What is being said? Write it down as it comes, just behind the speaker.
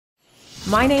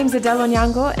My name's Adele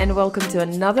Onyango and welcome to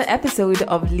another episode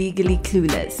of Legally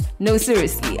Clueless. No,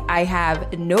 seriously, I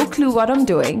have no clue what I'm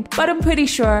doing, but I'm pretty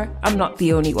sure I'm not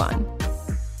the only one.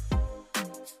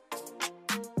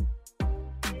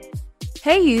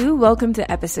 Hey you, welcome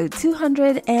to episode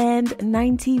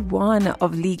 291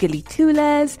 of Legally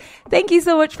Clueless. Thank you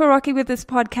so much for rocking with this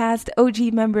podcast.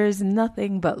 OG members,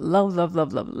 nothing but love, love,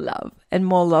 love, love, love, and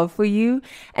more love for you.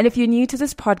 And if you're new to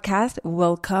this podcast,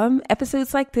 welcome.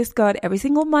 Episodes like this go out every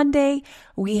single Monday.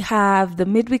 We have the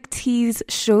Midweek Tease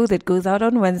show that goes out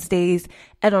on Wednesdays.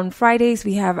 And on Fridays,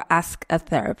 we have Ask a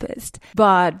Therapist.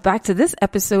 But back to this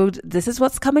episode, this is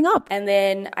what's coming up. And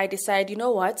then I decide, you know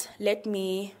what? Let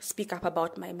me speak up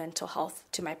about my mental health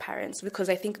to my parents, because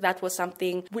I think that was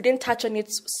something, we didn't touch on it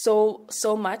so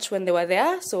much when they were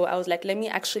there. So I was like, let me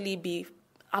actually be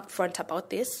upfront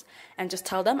about this and just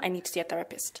tell them I need to see a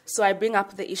therapist. So I bring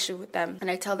up the issue with them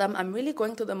and I tell them I'm really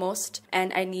going through the most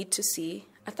and I need to see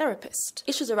a therapist.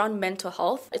 Issues around mental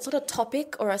health, it's not a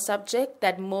topic or a subject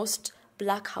that most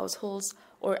Black households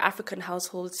or African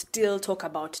households still talk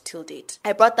about till date.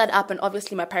 I brought that up and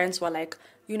obviously my parents were like,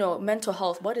 mental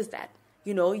health, what is that?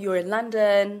 You're in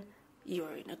London,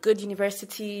 you're in a good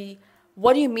university.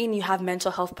 What do you mean you have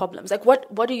mental health problems? Like,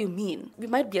 what do you mean? We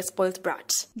might be a spoiled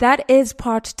brat. That is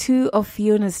part 2 of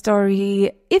Fiona's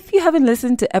story. If you haven't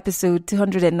listened to episode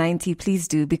 290, please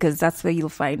do, because that's where you'll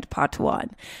find part 1.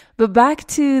 But back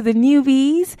to the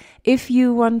newbies. If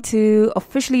you want to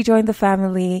officially join the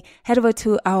family, head over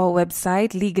to our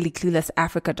website,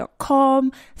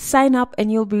 legallycluelessafrica.com. Sign up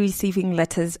and you'll be receiving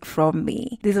letters from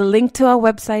me. There's a link to our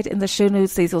website in the show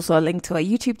notes. There's also a link to our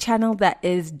YouTube channel that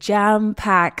is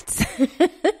jam-packed.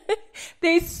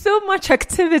 There's so much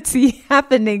activity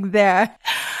happening there.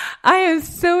 I am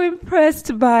so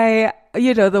impressed by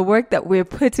the work that we're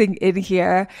putting in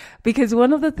here, because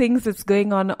one of the things that's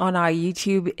going on our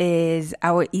YouTube is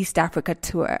our East Africa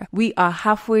tour. We are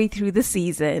halfway through the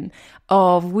season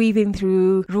of weaving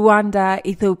through Rwanda,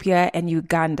 Ethiopia, and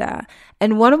Uganda.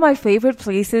 And one of my favorite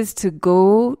places to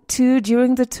go to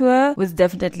during the tour was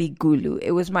definitely Gulu.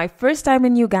 It was my first time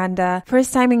in Uganda,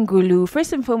 first time in Gulu.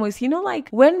 First and foremost,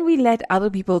 when we let other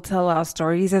people tell our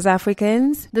stories as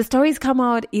Africans, the stories come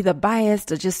out either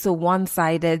biased or just so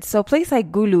one-sided. So a place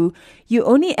like Gulu, you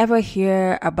only ever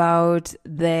hear about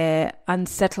the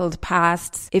unsettled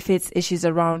past. If it's issues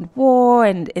around war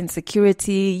and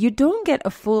insecurity, you don't get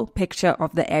a full picture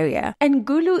of the area. And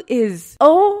Gulu is,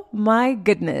 oh my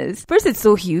goodness. First, it's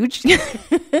so huge.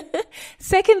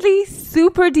 Secondly,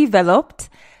 super developed,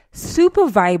 super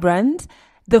vibrant,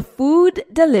 the food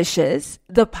delicious,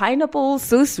 the pineapple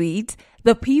so sweet,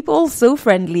 the people so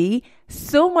friendly,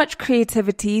 so much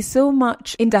creativity, so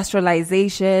much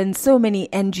industrialization, so many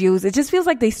NGOs. It just feels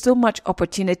like there's so much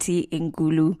opportunity in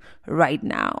Gulu right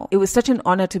now. It was such an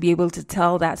honor to be able to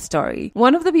tell that story.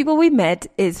 One of the people we met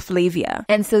is Flavia.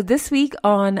 And so this week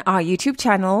on our YouTube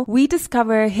channel, we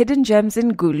discover hidden gems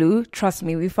in Gulu. Trust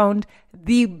me, we found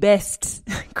the best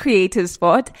creative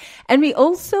spot. And we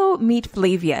also meet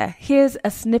Flavia. Here's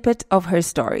a snippet of her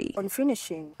story. On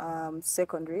finishing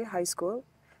secondary, high school,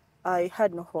 I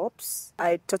had no hopes.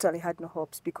 I totally had no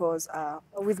hopes because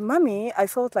with mommy, I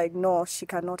felt like, no, she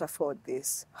cannot afford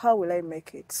this. How will I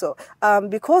make it? So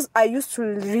because I used to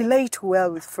relate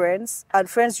well with friends, and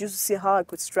friends used to see how I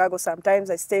could struggle.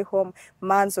 Sometimes I stay home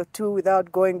months or 2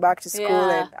 without going back to school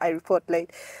and I report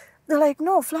late. They're like,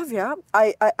 no, Flavia,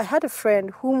 I had a friend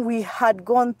whom we had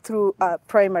gone through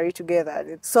primary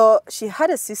together. So she had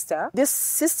a sister. This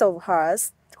sister of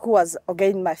hers, who was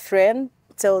again my friend,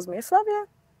 tells me, Flavia,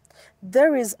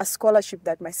 there is a scholarship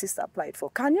that my sister applied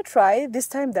for. Can you try? This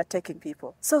time they're taking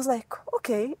people. So I was like,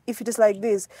 okay, if it is like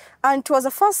this. And it was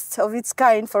the first of its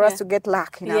kind for us to get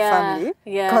luck in our family.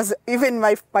 Because even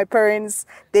my parents,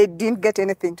 they didn't get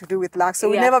anything to do with luck. So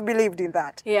we never believed in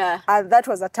that. And that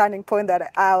was a turning point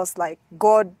that I was like,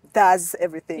 God does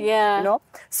everything.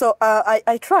 So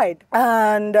I tried.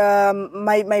 And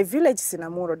my village is in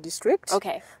Amuro district.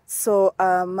 Okay. So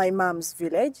my mom's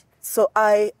village. So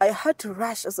I had to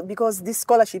rush because this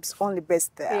scholarship's only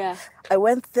based there. I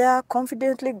went there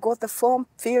confidently, got the form,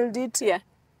 filled it.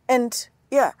 And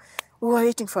we were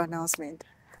waiting for announcement.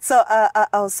 So I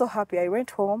was so happy. I went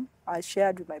home. I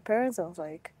shared with my parents. I was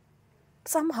like,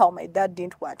 somehow my dad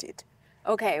didn't want it.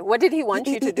 Okay, what did he want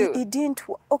you to do? He didn't.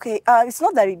 Okay, it's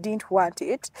not that he didn't want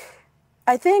it.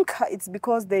 I think it's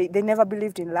because they never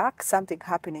believed in luck, something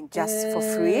happening just for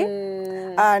free.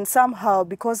 And somehow,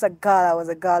 because I was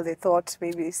a girl, they thought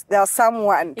maybe there was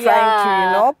someone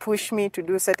trying to, push me to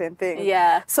do certain things.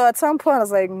 Yeah. So at some point, I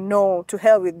was like, no, to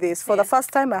hell with this. For the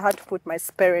first time, I had to put my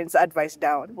parents' advice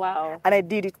down. Wow. And I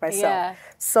did it myself. Yeah.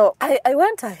 So I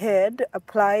went ahead,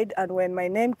 applied, and when my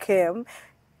name came,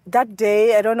 that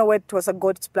day, I don't know what it was, a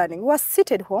God's planning. We were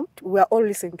seated home. We were all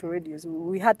listening to radios.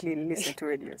 We hardly listened to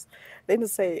radios. Then they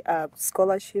say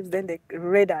scholarships. Then they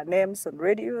read our names on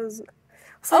radios.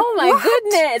 Oh my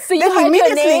goodness! So you then heard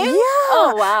your name? Yeah.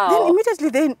 Oh wow! Then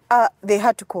immediately, they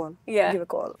had to call. Yeah. Give a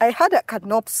call. I had a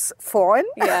Canop's phone,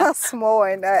 a small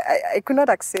one. I could not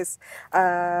afford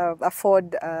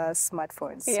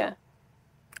smartphones. Yeah.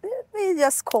 So they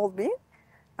just called me,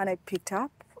 and I picked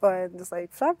up. And it's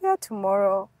like, Flavia,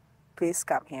 tomorrow, please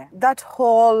come here. That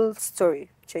whole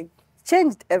story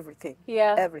changed everything.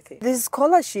 Yeah. Everything. This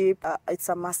scholarship, it's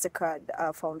a MasterCard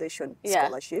Foundation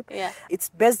scholarship. Yeah. It's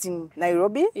based in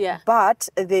Nairobi. Yeah. But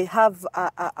they have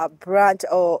a branch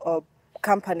or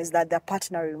companies that they're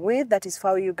partnering with, that is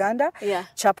FAWE Uganda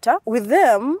chapter. With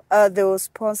them, they will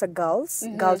sponsor girls,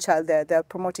 girl child there. They're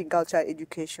promoting girl child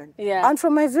education. Yeah. And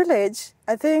from my village,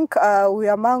 I think we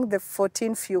are among the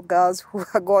 14 few girls who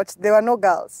there were no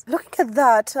girls. Looking at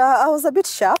that, I was a bit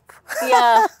sharp.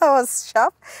 Yeah. I was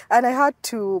sharp, and I had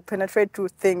to penetrate through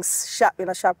things in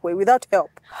a sharp way without help.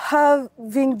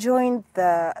 Having joined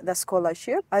the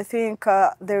scholarship, I think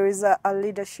there is a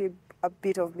leadership, a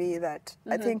bit of me that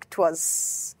I think it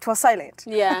was silent.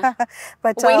 Yeah.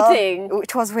 But waiting.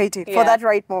 It was waiting for that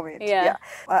right moment. Yeah.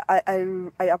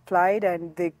 I applied,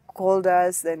 and they called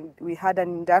us, and we had an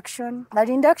induction. That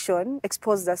induction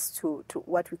exposed us to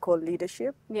what we call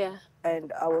leadership. Yeah.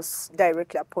 And I was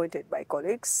directly appointed by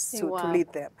colleagues to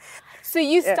lead them. So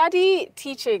you study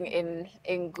teaching in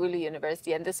Gulu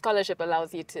University, and the scholarship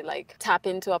allows you to tap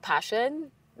into a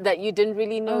passion that you didn't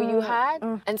really know you had.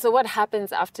 And so what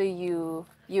happens after you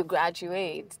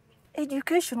graduate?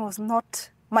 Education was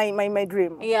not my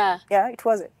dream. Yeah. Yeah, it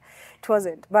wasn't. It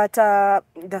wasn't. But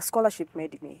the scholarship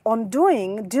made me.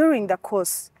 During the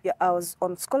course, I was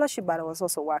on scholarship, but I was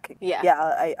also working. Yeah.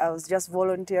 Yeah, I was just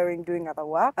volunteering, doing other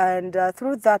work. And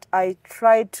through that, I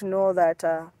tried to know that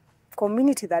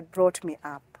community that brought me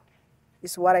up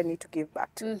is what I need to give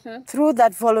back to. Through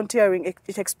that volunteering,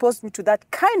 it exposed me to that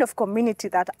kind of community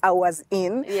that I was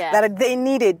in, that they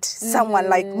needed someone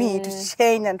like me to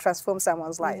change and transform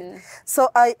someone's life.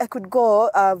 So I could go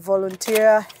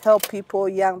volunteer, help people,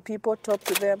 young people, talk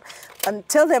to them, and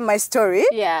tell them my story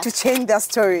to change their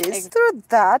stories. Through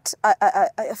that,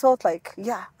 I felt like,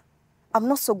 I'm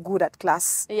not so good at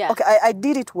class. Yeah. Okay, I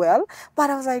did it well, but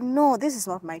I was like, no, this is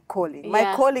not my calling.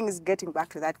 My calling is getting back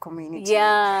to that community.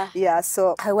 Yeah. Yeah,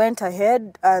 so I went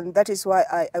ahead, and that is why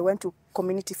I went to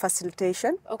community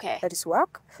facilitation. Okay. That is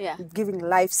work. Yeah. Giving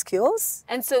life skills.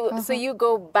 And so you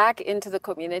go back into the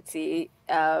community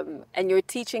and you're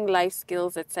teaching life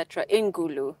skills, etc. in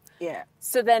Gulu. Yeah.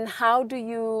 So then how do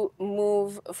you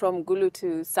move from Gulu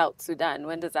to South Sudan?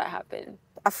 When does that happen?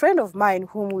 A friend of mine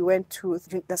whom we went to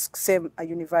the same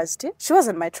university, she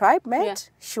wasn't my tribe mate. Yeah.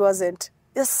 She wasn't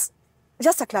just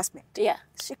a classmate. Yeah.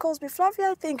 She calls me, Flavia,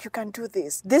 I think you can do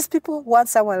this. These people want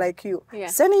someone like you. Yeah.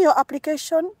 Send in your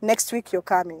application. Next week you're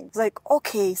coming. It's like,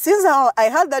 okay. Since I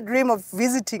had that dream of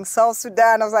visiting South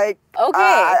Sudan, I was like,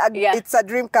 okay, it's a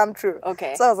dream come true.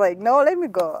 Okay. So I was like, no, let me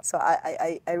go. So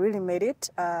I really made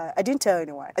it. I didn't tell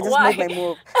anyone. I just Why? made my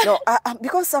move. No,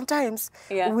 because sometimes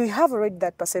we have already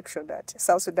that perception that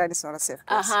South Sudan is not a safe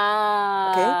place.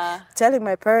 Okay. Telling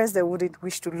my parents, they wouldn't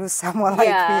wish to lose someone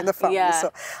like me in the family. Yeah.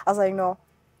 So I was like, no.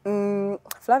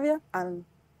 Flavia,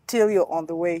 until you're on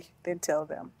the way, then tell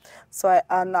them. So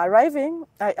on arriving,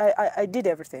 I did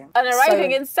everything. On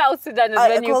arriving in South Sudan,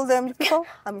 I called them, people,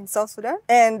 I'm in South Sudan,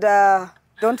 and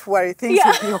don't worry, things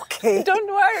will be okay.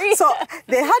 Don't worry. So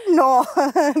they had no,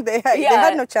 they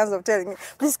had no chance of telling me,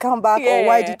 please come back, or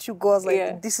why did you go? I was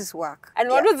like, this is work. And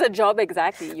what was the job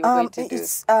exactly you were going to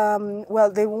do?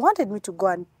 Well, they wanted me to go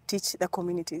and teach the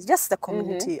communities, just the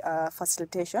community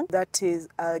facilitation. That is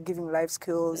giving life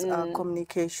skills,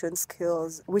 communication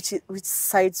skills, which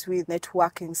sides with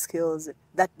networking skills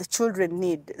that the children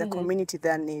need, the community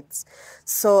there needs.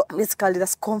 So basically,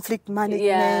 that's conflict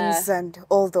management and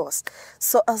all those.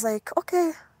 So I was like,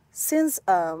 okay, since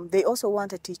they also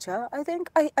want a teacher, I think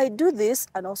I do this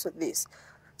and also this.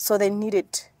 So they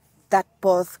needed that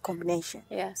both combination.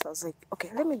 Yeah. So I was like,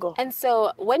 okay, let me go. And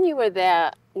so when you were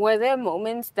there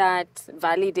moments that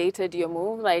validated your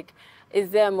move? Like, is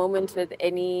there a moment with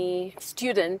any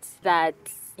students that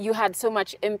you had so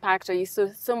much impact, or you saw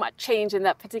so much change in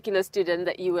that particular student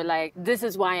that you were like, this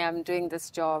is why I'm doing this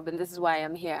job and this is why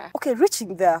I'm here? Okay,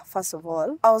 reaching there, first of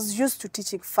all, I was used to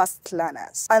teaching fast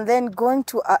learners, and then going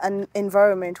to an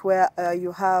environment where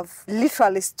you have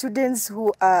literally students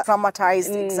who are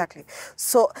traumatized. Exactly.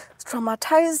 So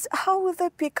traumatized, how will they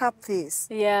pick up this?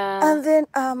 Yeah. And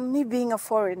then me being a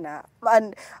foreigner,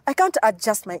 and I can't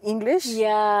adjust my English.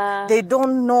 Yeah. They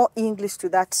don't know English to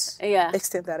that Yeah.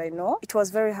 extent that I know. It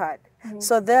was very hard.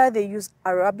 So there they use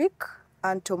Arabic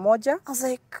and Tomoja. I was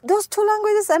like, those two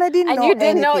languages, and I didn't know And you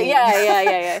didn't know, anything.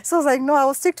 yeah. So I was like, no, I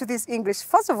will stick to this English.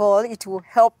 First of all, it will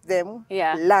help them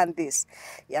Yeah. learn this.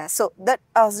 Yeah, so that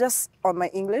I was just on my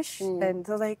English, and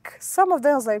they're like, some of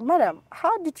them was like, madam,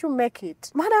 how did you make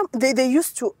it? Madam, they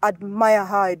used to admire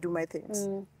how I do my things.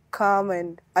 Come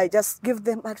and I just give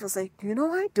them, I was like, you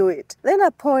know, I do it. Then at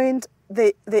a point,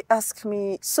 they asked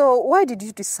me, so why did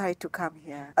you decide to come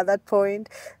here? At that point,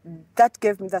 that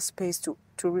gave me the space to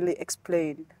really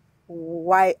explain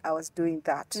why I was doing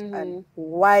that and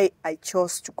why I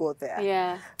chose to go there.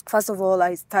 Yeah. First of all,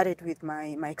 I started with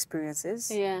my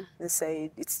experiences. Yeah. They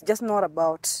say it's just not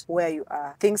about where you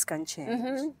are. Things can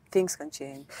change. Things can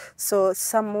change. So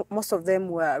most of them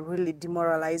were really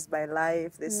demoralized by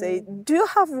life. They say, do you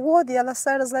have war the other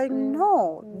side? I was like,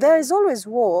 no, there is always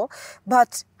war,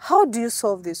 but how do you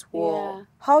solve this war? Yeah.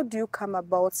 How do you come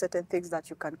about certain things that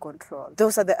you can control?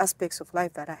 Those are the aspects of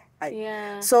life that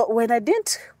Yeah. So when I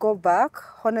didn't go back,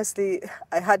 honestly,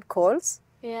 I had calls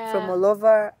from all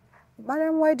over.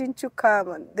 Madam, why didn't you come?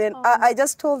 And then I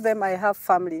just told them I have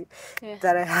family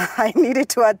that I needed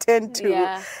to attend to.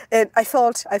 Yeah. And I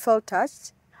felt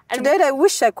touched. Today I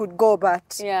wish I could go,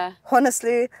 but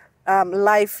honestly,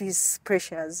 life is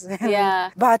precious.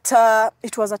 Yeah. But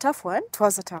it was a tough one.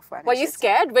 Were you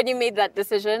scared when you made that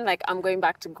decision? Like, I'm going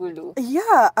back to Gulu.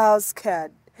 Yeah, I was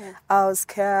scared. I was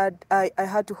scared. I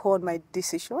had to hold my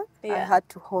decision. I had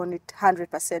to hold it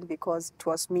 100% because it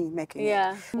was me making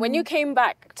it. When you came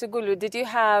back to Gulu, did you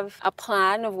have a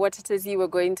plan of what it is you were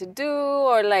going to do?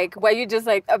 Or like, were you just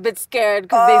like a bit scared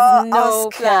because there's no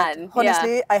plan?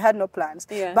 Honestly, I had no plans.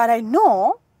 Yeah. But I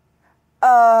know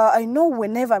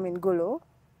whenever I'm in Gulu,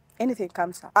 anything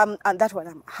comes up. And that one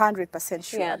I'm 100%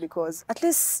 sure because at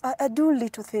least I do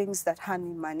little things that hand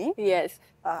me money. Yes.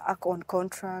 On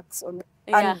contracts.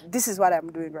 And this is what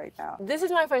I'm doing right now. This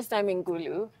is my first time in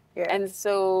Gulu. Yeah. And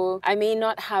so I may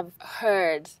not have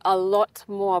heard a lot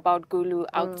more about Gulu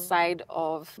outside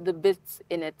of the bits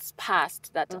in its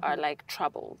past that are like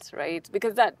troubled, right?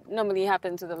 Because that normally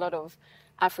happens with a lot of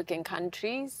African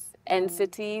countries and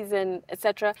cities and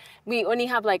etc. We only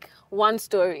have like one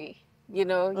story. You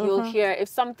know, you'll hear if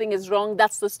something is wrong,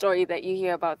 that's the story that you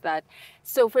hear about that.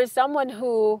 So for someone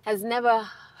who has never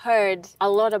heard a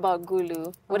lot about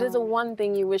Gulu, what is the one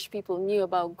thing you wish people knew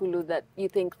about Gulu that you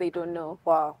think they don't know?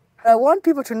 Wow. I want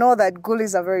people to know that Gulu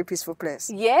is a very peaceful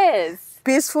place. Yes.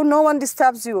 Peaceful, no one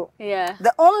disturbs you. Yeah.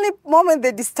 The only moment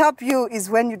they disturb you is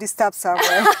when you disturb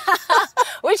someone.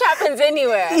 Which happens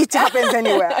anywhere. It happens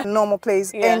anywhere. Normal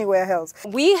place, anywhere else.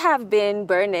 We have been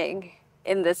burning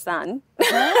in the sun.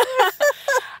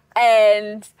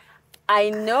 And I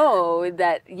know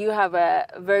that you have a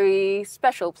very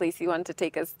special place you want to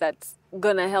take us that's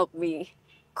gonna help me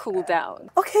cool down.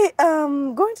 Okay,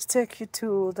 I'm going to take you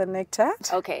to the Nectar.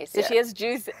 Okay, so she has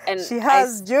juice and she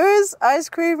has juice, ice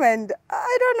cream, and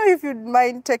I don't know if you'd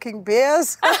mind taking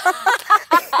beers.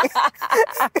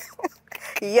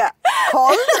 Yeah,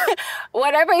 cold.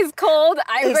 Whatever is cold,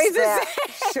 I embrace it.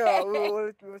 Sure,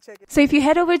 we'll check it. So if you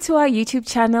head over to our YouTube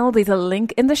channel, there's a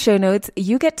link in the show notes.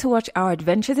 You get to watch our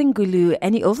adventures in Gulu,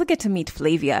 and you also get to meet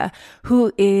Flavia,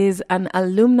 who is an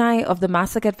alumni of the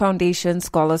Massacre Foundation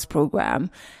Scholars Program.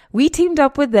 We teamed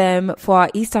up with them for our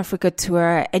East Africa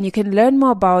tour, and you can learn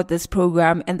more about this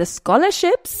program and the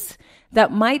scholarships that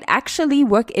might actually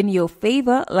work in your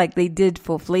favor, like they did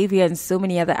for Flavia and so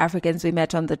many other Africans we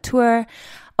met on the tour.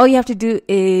 All you have to do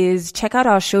is check out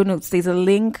our show notes. There's a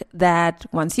link that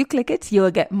once you click it,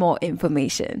 you'll get more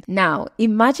information. Now,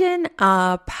 imagine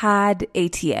a pad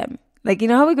ATM. Like, you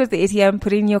know how we go to the ATM,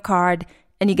 put in your card,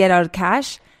 and you get out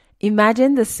cash?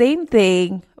 Imagine the same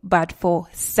thing, but for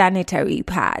sanitary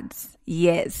pads.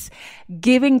 Yes,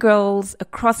 giving girls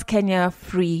across Kenya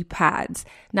free pads.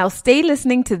 Now stay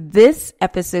listening to this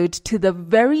episode to the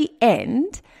very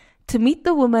end to meet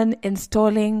the woman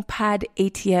installing pad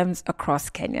ATMs across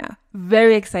Kenya.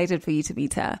 Very excited for you to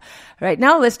meet her. Right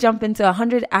now, let's jump into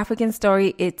 100 African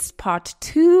Story. It's part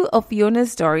 2 of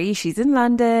Fiona's story. She's in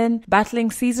London,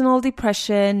 battling seasonal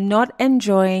depression, not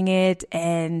enjoying it,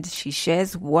 and she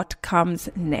shares what comes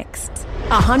next.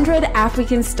 100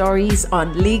 African Stories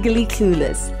on Legally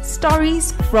Clueless.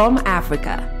 Stories from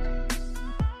Africa.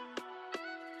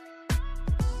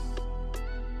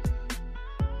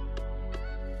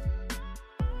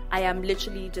 I am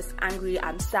literally just angry,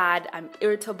 I'm sad, I'm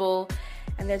irritable,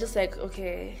 and they're just like,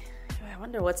 okay, I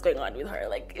wonder what's going on with her.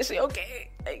 Like, is she okay?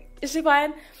 Like, is she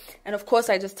fine? And of course,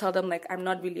 I just tell them, like, I'm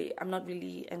not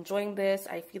really enjoying this.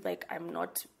 I feel like I'm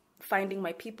not finding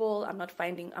my people. I'm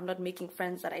not making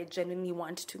friends that I genuinely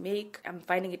want to make. I'm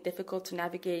finding it difficult to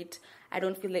navigate. I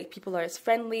don't feel like people are as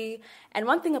friendly. And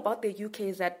one thing about the UK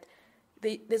is that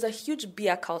there's a huge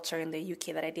beer culture in the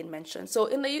UK that I didn't mention. So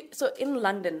in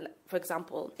London, for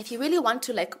example, if you really want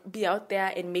to like be out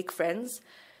there and make friends,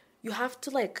 you have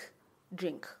to like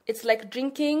drink. It's like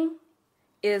drinking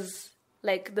is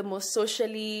like the most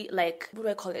socially, like, what do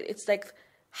I call it? It's like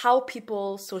how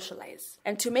people socialize.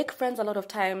 And to make friends, a lot of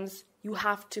times you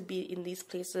have to be in these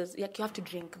places. Like, you have to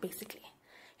drink, basically.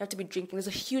 You have to be drinking. There's a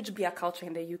huge beer culture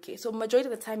in the UK. So majority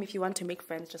of the time, if you want to make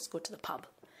friends, just go to the pub.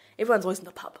 Everyone's always in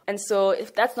the pub. And so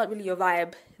if that's not really your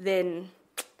vibe, then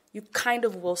you kind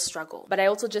of will struggle. But I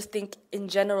also just think in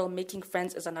general, making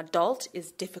friends as an adult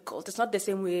is difficult. It's not the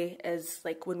same way as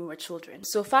like when we were children.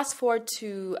 So fast forward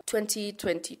to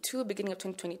 2022, beginning of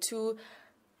 2022,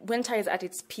 winter is at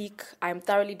its peak. I'm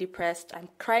thoroughly depressed. I'm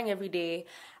crying every day.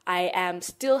 I am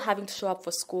still having to show up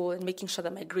for school and making sure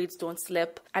that my grades don't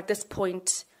slip. At this point,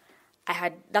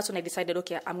 that's when I decided,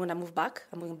 okay, I'm going to move back.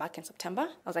 I'm moving back in September.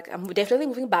 I was like, I'm definitely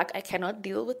moving back. I cannot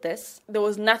deal with this. There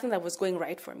was nothing that was going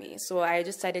right for me. So I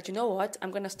decided, you know what?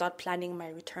 I'm going to start planning my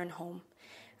return home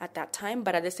at that time.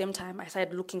 But at the same time, I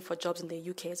started looking for jobs in the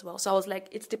UK as well. So I was like,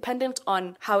 it's dependent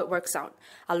on how it works out.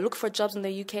 I'll look for jobs in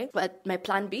the UK, but my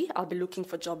plan B, I'll be looking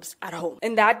for jobs at home.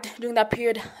 During that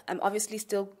period, I'm obviously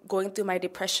still going through my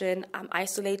depression. I'm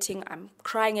isolating. I'm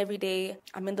crying every day.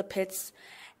 I'm in the pits.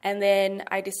 And then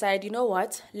I decide, you know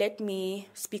what, let me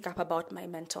speak up about my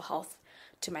mental health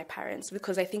to my parents,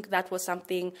 because I think that was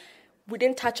something, we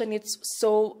didn't touch on it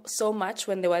so much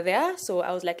when they were there. So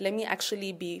I was like, let me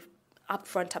actually be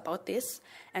upfront about this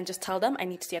and just tell them I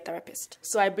need to see a therapist.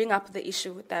 So I bring up the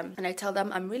issue with them and I tell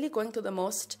them I'm really going through the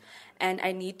most and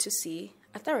I need to see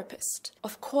a therapist.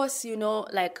 Of course, you know,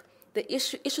 like the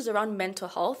issues around mental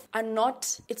health are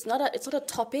it's not a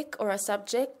topic or a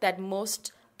subject that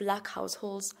most Black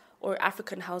households or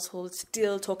African households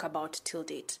still talk about till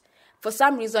date. For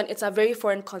some reason, it's a very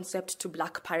foreign concept to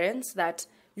Black parents that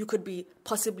you could be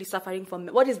possibly suffering from.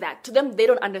 What is that? To them, they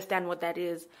don't understand what that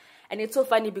is. And it's so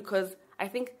funny because I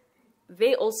think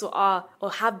they also are or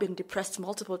have been depressed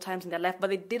multiple times in their life, but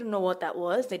they didn't know what that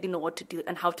was. They didn't know what to do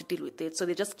and how to deal with it. So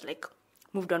they just like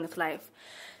moved on with life.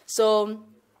 So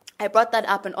I brought that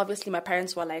up and obviously my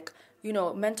parents were like, you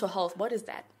know, mental health, what is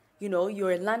that? You know,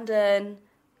 you're in London,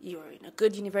 you're in a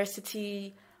good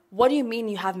university. What do you mean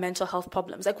you have mental health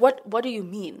problems? Like, what do you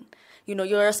mean? You know,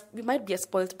 you might be a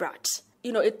spoiled brat.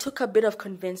 You know, it took a bit of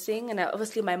convincing, and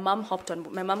obviously my mom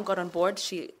got on board.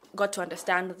 She got to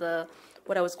understand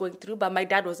what I was going through, but my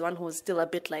dad was the one who was still a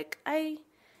bit like,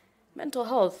 mental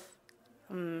health,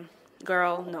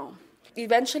 girl, no.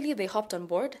 Eventually, they hopped on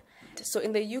board. So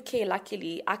in the UK,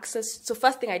 luckily, so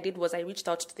first thing I did was I reached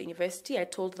out to the university. I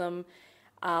told them,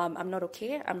 I'm not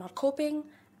okay, I'm not coping.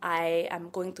 I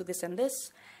am going through this and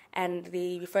this. And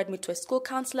they referred me to a school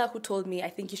counselor who told me, I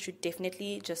think you should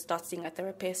definitely just start seeing a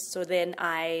therapist. So then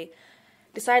I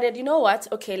decided, you know what,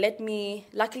 okay,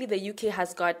 luckily the UK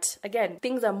has got, again,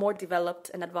 things are more developed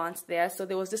and advanced there. So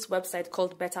there was this website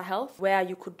called Better Health where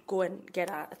you could go and get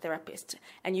a therapist.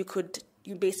 And you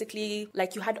basically,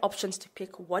 like, you had options to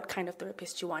pick what kind of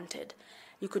therapist you wanted.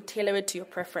 You could tailor it to your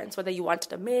preference, whether you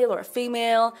wanted a male or a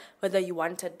female, whether you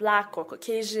wanted Black or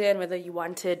Caucasian, whether you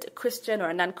wanted a Christian or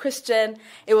a non-Christian.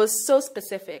 It was so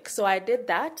specific. So I did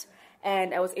that,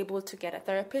 and I was able to get a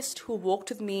therapist who walked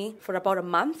with me for about a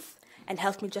month and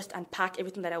helped me just unpack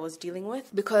everything that I was dealing with.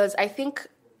 Because I think,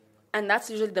 and that's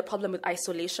usually the problem with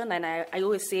isolation, and I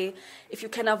always say, if you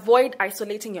can avoid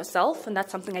isolating yourself, and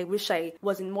that's something I wish I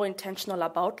was more intentional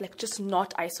about, like just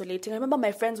not isolating. I remember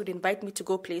my friends would invite me to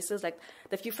go places, like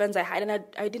the few friends I had, and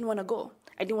I didn't want to go.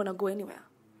 I didn't want to go anywhere.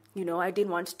 You know, I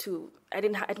didn't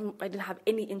have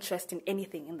any interest in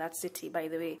anything in that city, by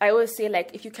the way. I always say,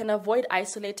 like, if you can avoid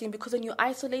isolating, because when you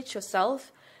isolate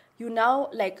yourself, you now,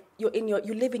 like,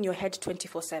 you live in your head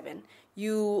 24/7.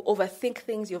 You overthink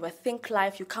things, you overthink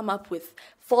life, you come up with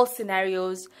false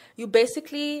scenarios. You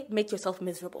basically make yourself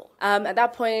miserable. At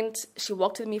that point, she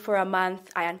walked with me for a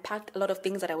month. I unpacked a lot of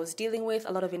things that I was dealing with,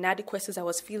 a lot of inadequacies I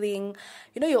was feeling.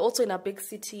 You're also in a big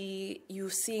city.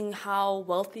 You're seeing how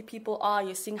wealthy people are.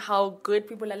 You're seeing how good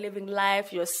people are living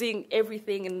life. You're seeing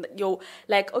everything, and you're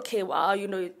like, okay, wow,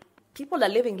 people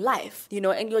are living life,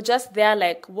 and you're just there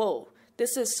like, whoa,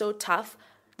 this is so tough.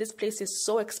 This place is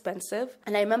so expensive.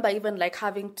 And I remember even like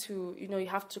having to, you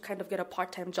have to kind of get a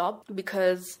part-time job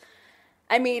because,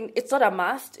 it's not a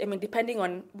must. Depending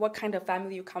on what kind of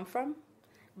family you come from.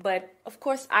 But of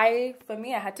course, for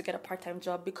me, I had to get a part-time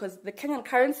job because the Kenyan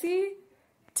currency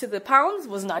to the pounds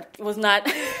was not it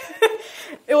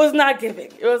was not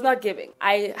giving.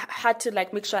 I had to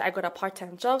like make sure I got a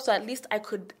part-time job so at least I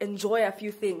could enjoy a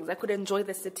few things. I could enjoy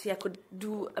the city. I could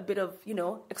do a bit of,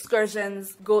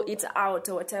 excursions, go eat out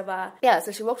or whatever. Yeah,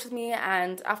 so she worked with me,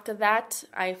 and after that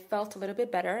I felt a little bit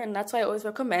better, and that's why I always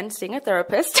recommend seeing a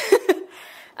therapist.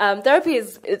 Therapy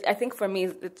I think for me,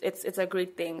 it's a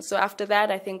great thing. So after that,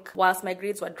 I think whilst my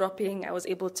grades were dropping, I was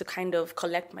able to kind of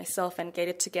collect myself and get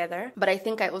it together. But I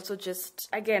think I also just,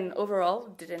 again,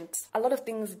 overall, a lot of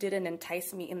things didn't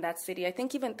entice me in that city. I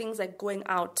think even things like going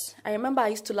out. I remember I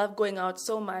used to love going out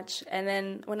so much. And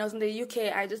then when I was in the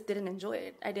UK, I just didn't enjoy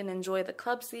it. I didn't enjoy the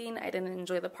club scene. I didn't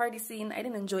enjoy the party scene. I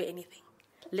didn't enjoy anything.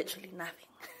 Literally nothing.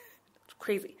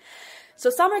 Crazy.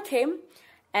 So summer came.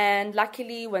 And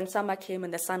luckily, when summer came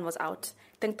and the sun was out,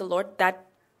 thank the Lord, that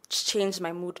changed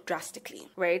my mood drastically,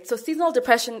 right? So seasonal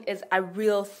depression is a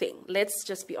real thing. Let's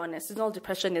just be honest. Seasonal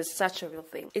depression is such a real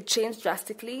thing. It changed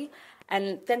drastically.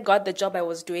 And thank God the job I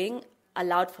was doing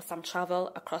allowed for some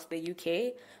travel across the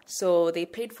UK. So they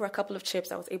paid for a couple of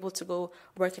trips. I was able to go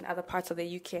work in other parts of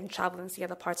the UK and travel and see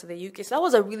other parts of the UK. So that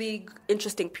was a really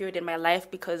interesting period in my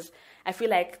life because I feel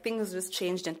like things just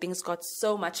changed and things got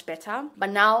so much better. But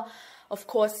now, of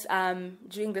course,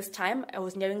 during this time, I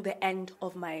was nearing the end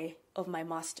of my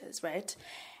master's, right?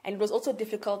 And it was also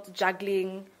difficult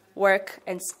juggling work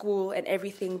and school and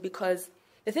everything because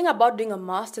the thing about doing a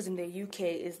master's in the UK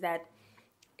is that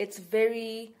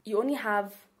you only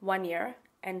have 1 year,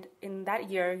 and in that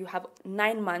year, you have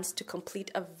 9 months to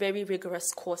complete a very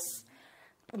rigorous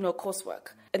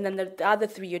coursework. And then the other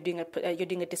 3, you're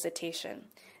doing a dissertation.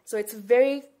 So it's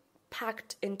very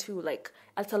packed into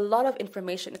it's a lot of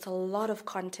information. It's a lot of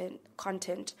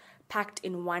content packed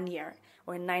in 1 year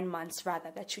or in 9 months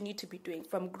rather that you need to be doing,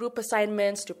 from group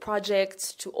assignments to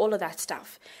projects to all of that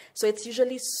stuff. So it's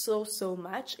usually so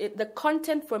much. The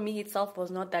content for me itself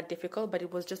was not that difficult, but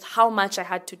it was just how much I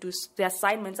had to do, the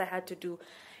assignments I had to do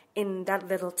in that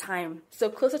little time. So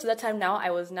closer to that time now, I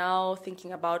was now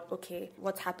thinking about, okay,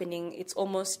 what's happening? It's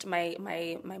almost, my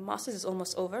master's is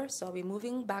almost over, so are we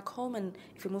moving back home? And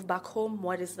if we move back home,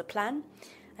 what is the plan?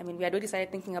 We had already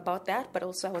started thinking about that, but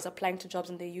also I was applying to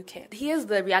jobs in the UK. Here's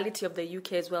the reality of the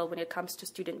UK as well when it comes to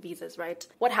student visas, right?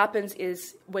 What happens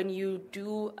is when you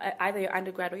do either your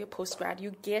undergrad or your postgrad,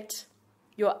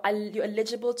 you're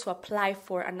eligible to apply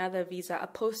for another visa, a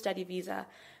post-study visa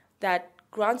that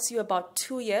grants you about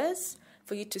 2 years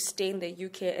for you to stay in the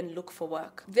UK and look for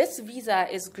work. This visa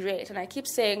is great, and I keep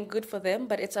saying good for them,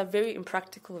 but it's a very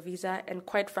impractical visa, and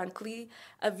quite frankly,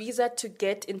 a visa to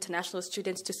get international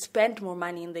students to spend more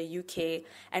money in the UK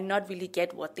and not really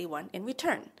get what they want in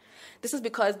return. This is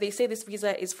because they say this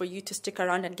visa is for you to stick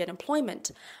around and get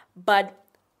employment, but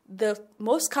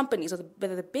most companies, or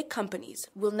the big companies,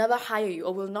 will never hire you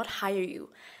or will not hire you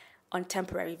on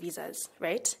temporary visas,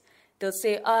 right? They'll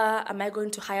say, am I going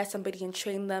to hire somebody and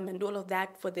train them and do all of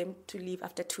that for them to leave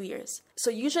after 2 years? So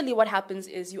usually what happens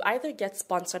is you either get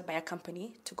sponsored by a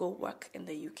company to go work in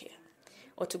the UK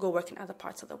or to go work in other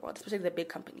parts of the world, especially the big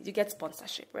companies. You get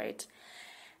sponsorship, right?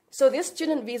 So this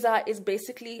student visa is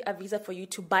basically a visa for you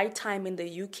to buy time in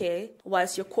the UK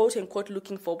whilst you're quote unquote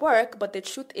looking for work. But the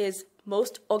truth is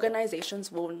most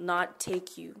organizations will not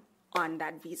take you on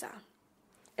that visa,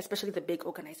 especially the big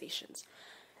organizations.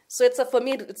 So for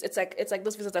me, it's like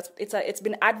those visas. It's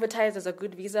been advertised as a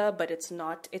good visa, but it's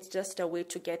not. It's just a way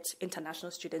to get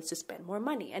international students to spend more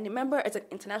money. And remember, as an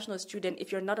international student,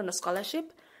 if you're not on a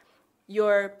scholarship,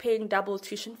 you're paying double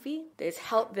tuition fee. There's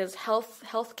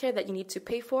healthcare that you need to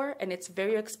pay for, and it's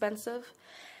very expensive.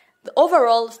 The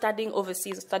overall studying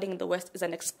overseas, studying in the West, is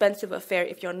an expensive affair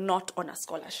if you're not on a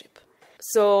scholarship.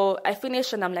 So I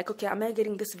finish and I'm like, okay, am I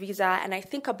getting this visa? And I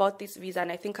think about this visa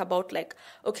and I think about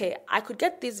okay, I could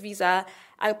get this visa.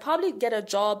 I'll probably get a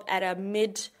job at a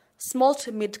small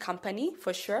to mid company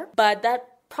for sure. But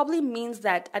that probably means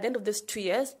that at the end of this 2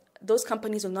 years, those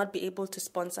companies will not be able to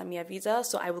sponsor me a visa.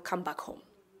 So I will come back home.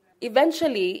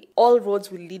 eventually all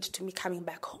roads will lead to me coming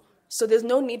back home. So there's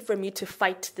no need for me to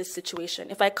fight this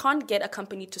situation. If I can't get a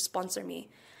company to sponsor me,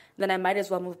 then I might as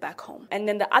well move back home. And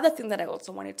then the other thing that I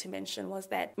also wanted to mention was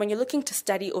that when you're looking to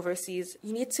study overseas,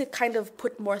 you need to kind of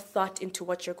put more thought into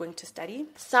what you're going to study.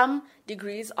 Some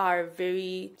degrees are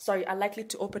likely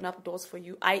to open up doors for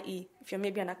you, i.e., if you're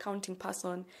maybe an accounting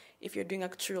person, if you're doing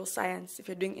actuarial science, if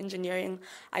you're doing engineering.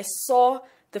 I saw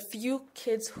the few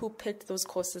kids who picked those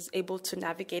courses able to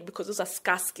navigate because those are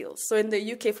scarce skills. So in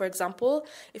the UK, for example,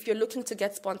 if you're looking to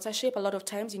get sponsorship, a lot of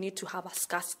times you need to have a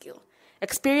scarce skill.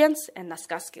 Experience and a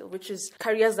scarce skill, which is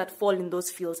careers that fall in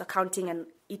those fields, accounting and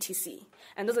etc.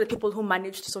 And those are the people who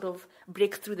manage to sort of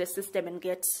break through the system and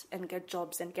get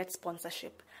jobs and get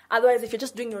sponsorship. Otherwise, if you're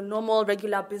just doing your normal,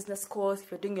 regular business course,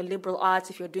 if you're doing your liberal arts,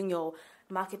 if you're doing your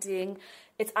marketing,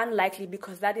 it's unlikely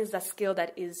because that is a skill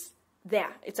that is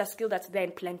there. It's a skill that's there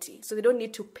in plenty. So they don't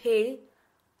need to pay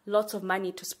lots of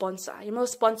money to sponsor.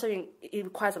 Sponsoring, it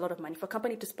requires a lot of money. For a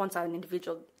company to sponsor an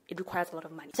individual, it requires a lot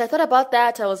of money. So I thought about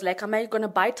that. I was like, am I going to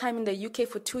buy time in the UK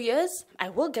for 2 years? I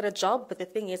will get a job, but the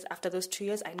thing is, after those 2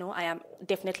 years, I know I am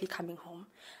definitely coming home.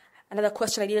 Another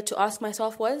question I needed to ask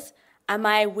myself was, am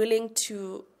I willing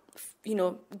to,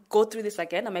 go through this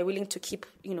again? Am I willing to keep,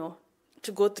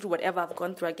 to go through whatever I've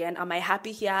gone through again? Am I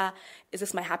happy here? Is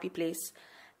this my happy place?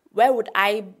 Where would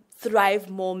I thrive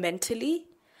more mentally?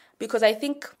 Because I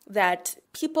think that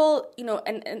people,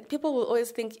 and people will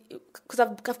always think, because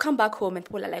I've come back home and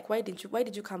people are like, why did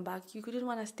you come back? You didn't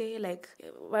want to stay, like,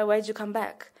 why did you come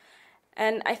back?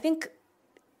 And I think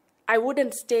I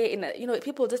wouldn't stay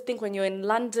people just think when you're in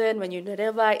London, when you're in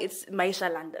whatever, it's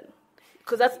Maisha London.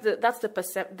 Because that's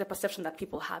the perception that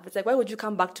people have. It's like, why would you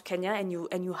come back to Kenya and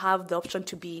you have the option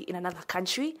to be in another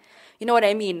country? You know what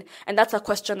I mean? And that's a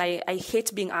question I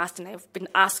hate being asked, and I've been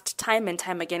asked time and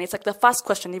time again. It's like the first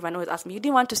question everyone always asks me, you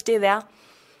didn't want to stay there?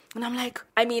 And I'm like,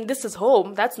 this is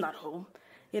home. That's not home.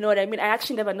 You know what I mean? I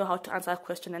actually never know how to answer that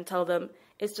question and tell them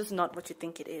it's just not what you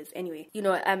think it is. Anyway,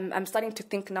 I'm starting to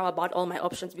think now about all my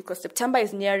options because September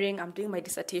is nearing. I'm doing my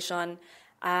dissertation.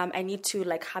 I need to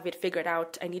have it figured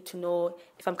out. I need to know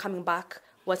if I'm coming back,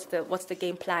 what's the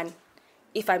game plan?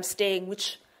 If I'm staying,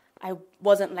 which I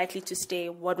wasn't likely to stay,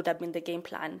 what would have been the game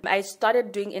plan? I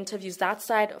started doing interviews that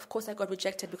side. Of course, I got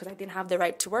rejected because I didn't have the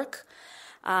right to work.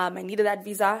 I needed that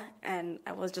visa, and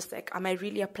I was just like, am I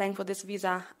really applying for this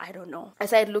visa? I don't know. I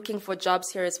started looking for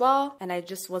jobs here as well, and I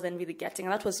just wasn't really getting.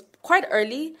 And that was quite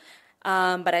early.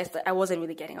 But I wasn't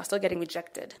really getting. I was still getting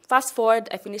rejected. Fast forward,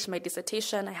 I finished my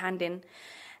dissertation. I hand in,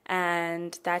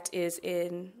 and that is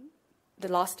in the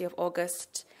last day of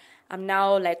August. I'm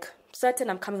now certain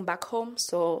I'm coming back home,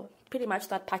 so pretty much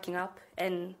start packing up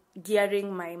and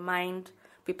gearing my mind,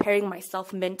 preparing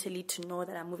myself mentally to know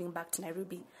that I'm moving back to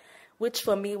Nairobi, which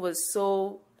for me was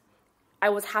I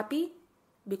was happy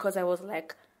because I was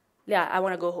like, yeah, I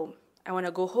want to go home. I want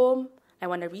to go home. I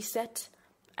want to reset.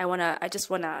 I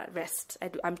just want to rest.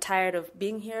 I'm tired of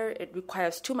being here. It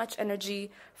requires too much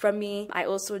energy from me. I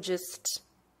also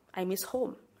I miss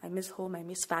home. I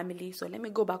miss family. So let me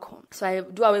go back home. So I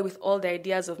do away with all the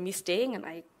ideas of me staying, and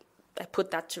I put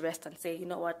that to rest and say, you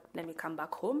know what, let me come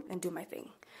back home and do my thing.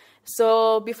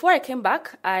 So before I came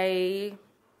back,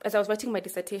 as I was writing my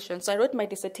dissertation, so I wrote my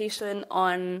dissertation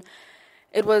on,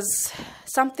 it was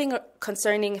something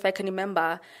concerning, if I can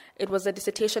remember, it was a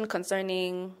dissertation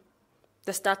concerning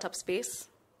the startup space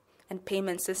and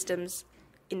payment systems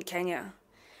in Kenya.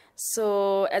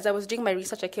 So as I was doing my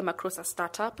research, I came across a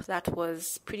startup that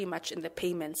was pretty much in the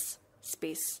payments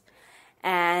space.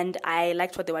 And I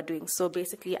liked what they were doing. So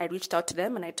basically, I reached out to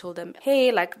them and I told them,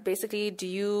 hey, basically, do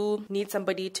you need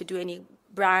somebody to do any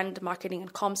brand marketing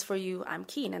and comms for you? I'm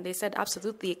keen. And they said,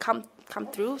 absolutely, come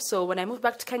through. So when I moved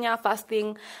back to Kenya, first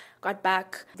thing, got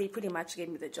back, they pretty much gave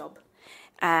me the job.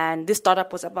 And this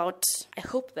startup was about, I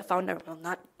hope the founder will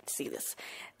not see this.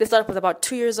 This startup was about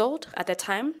 2 years old at the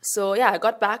time. So yeah, I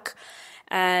got back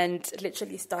and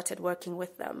literally started working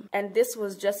with them. And this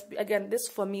was just, again, this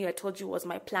for me, I told you, was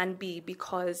my plan B,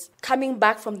 because coming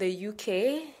back from the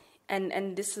UK,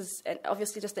 and this is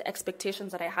obviously just the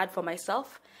expectations that I had for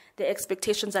myself, the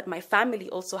expectations that my family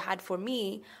also had for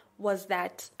me, was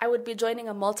that I would be joining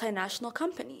a multinational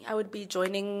company. I would be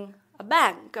joining a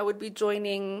bank. I would be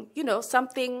joining,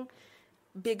 something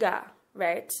bigger,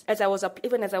 right?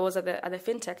 Even as I was at the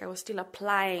fintech, I was still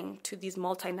applying to these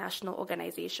multinational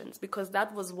organizations because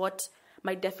that was what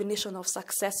my definition of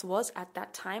success was at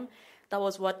that time. That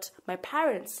was what my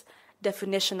parents'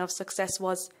 definition of success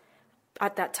was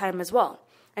at that time as well.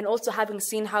 And also having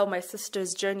seen how my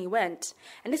sister's journey went.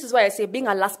 And this is why I say being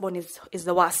a lastborn is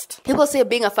the worst. People say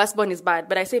being a firstborn is bad,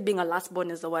 but I say being a lastborn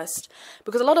is the worst.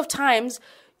 Because a lot of times,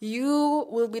 you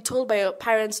will be told by your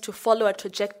parents to follow a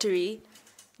trajectory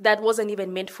that wasn't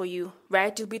even meant for you,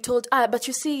 right? You'll be told, but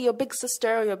you see, your big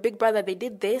sister or your big brother, they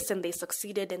did this and they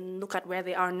succeeded, and look at where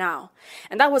they are now.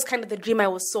 And that was kind of the dream I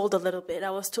was sold a little bit. I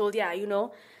was told, yeah, you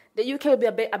know, the UK will be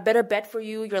a better bet for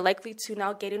you. You're likely to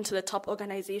now get into the top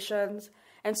organizations.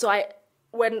 And so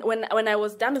when I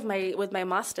was done with my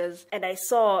master's and I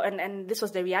saw, and this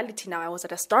was the reality now, I was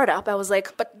at a startup, I was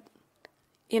like, but,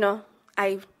 you know,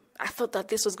 I thought that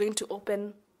this was going to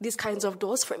open these kinds of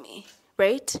doors for me,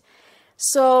 right?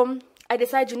 So I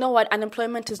decided, you know what,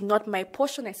 unemployment is not my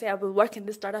portion. I say I will work in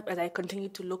this startup as I continue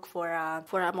to look for a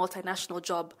multinational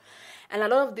job. And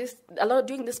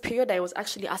during this period, I was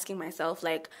actually asking myself,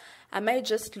 like, am I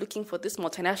just looking for this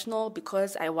multinational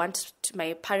because I want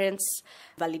my parents'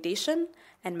 validation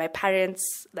and my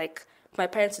parents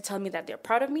to tell me that they're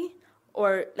proud of me?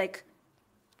 Or like,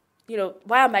 you know,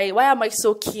 why am I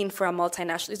so keen for a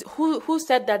multinational? Who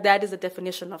said that is the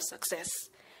definition of success?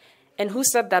 And who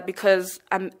said that because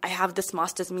I have this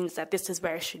master's means that this is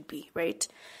where I should be, right?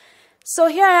 So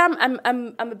here I am.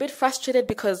 I'm a bit frustrated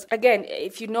because, again,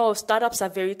 if you know, startups are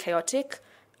very chaotic,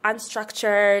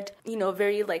 unstructured, you know,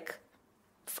 very like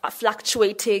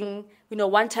fluctuating. You know,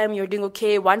 one time you're doing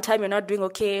okay, one time you're not doing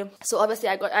okay. So obviously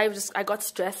I got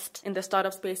stressed in the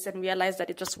startup space and realized that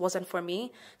it just wasn't for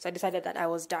me. So I decided that I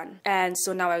was done. And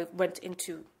so now I went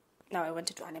into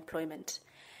unemployment.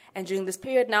 And during this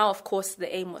period now, of course,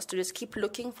 the aim was to just keep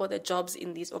looking for the jobs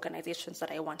in these organizations that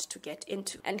I want to get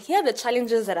into. And here are the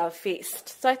challenges that I've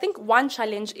faced. So I think one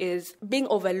challenge is being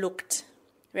overlooked,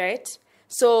 right?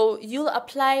 So you'll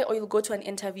apply or you'll go to an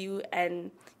interview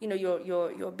and, you know,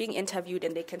 you're being interviewed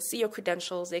and they can see your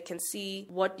credentials, they can see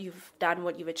what you've done,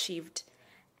 what you've achieved.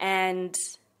 And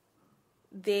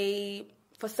they,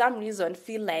 for some reason,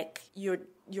 feel like you're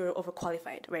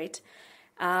overqualified, right?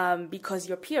 Because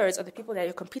your peers or the people that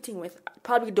you're competing with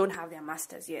probably don't have their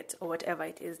masters yet or whatever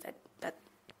it is that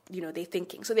you know, they're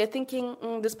thinking. So they're thinking,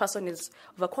 this person is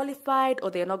overqualified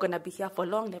or they're not going to be here for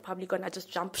long. They're probably going to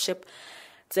just jump ship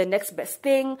to the next best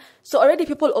thing. So already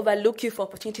people overlook you for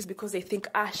opportunities because they think,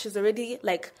 she's already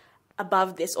like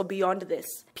above this or beyond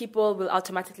this. People will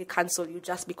automatically cancel you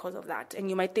just because of that. And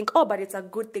you might think, but it's a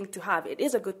good thing to have. It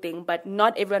is a good thing, but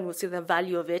not everyone will see the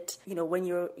value of it, you know, when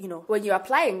you're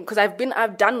applying. Because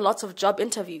I've done lots of job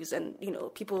interviews and, you know,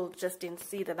 people just didn't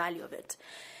see the value of it.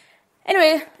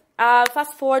 Anyway,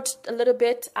 fast forward a little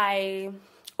bit. I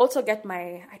also get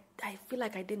I feel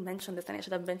like I didn't mention this and I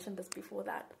should have mentioned this before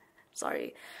that.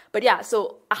 Sorry. But yeah,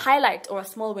 so a highlight or a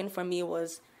small win for me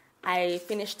was I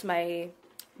finished my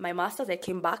master's. I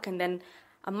came back and then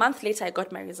a month later I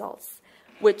got my results,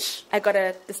 which I got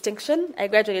a distinction. I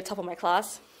graduated top of my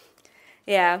class.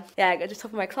 I graduated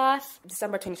top of my class.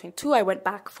 December 2022, I went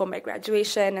back for my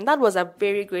graduation, and that was a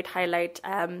very great highlight.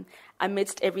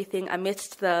 Amidst everything,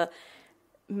 amidst the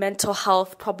mental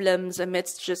health problems,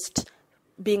 amidst just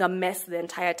being a mess the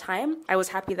entire time, I was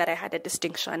happy that I had a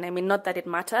distinction. I mean, not that it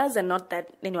matters and not that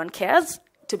anyone cares,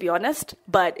 to be honest,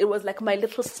 but it was like my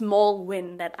little small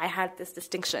win that I had this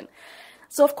distinction.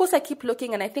 So of course I keep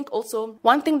looking, and I think also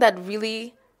one thing that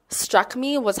really struck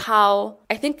me was how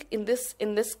I think in this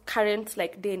current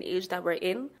like day and age that we're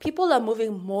in, people are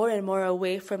moving more and more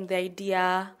away from the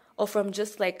idea or from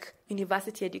just like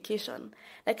university education.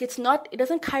 Like it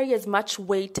doesn't carry as much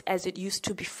weight as it used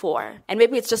to before. And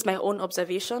maybe it's just my own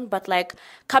observation, but like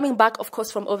coming back, of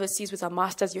course, from overseas with a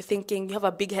master's, you're thinking, you have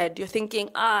a big head. You're thinking,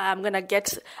 I'm going to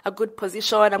get a good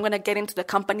position. I'm going to get into the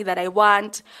company that I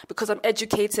want because I'm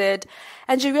educated.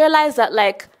 And you realize that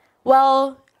like,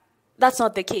 well, that's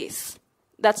not the case.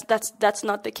 That's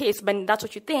not the case. But that's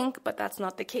what you think, but that's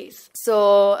not the case.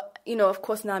 So, you know, of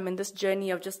course, now I'm in this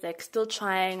journey of just like still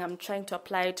trying. I'm trying to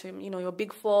apply to, you know, your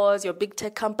big fours, your big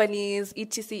tech companies,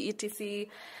 etc.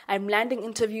 I'm landing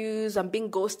interviews. I'm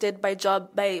being ghosted by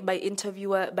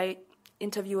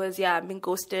interviewers. Yeah, I'm being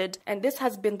ghosted. And this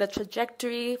has been the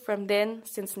trajectory from then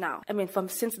since now. I mean, from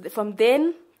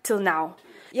then till now.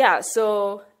 Yeah,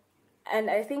 so,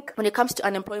 and I think when it comes to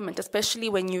unemployment, especially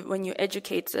when you're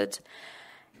educated,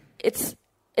 it's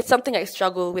something I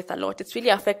struggle with a lot. It's really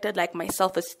affected like my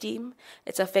self-esteem.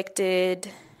 It's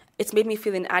made me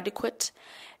feel inadequate.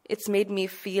 It's made me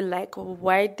feel like,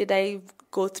 why did I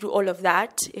go through all of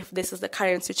that if this is the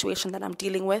current situation that I'm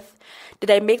dealing with? Did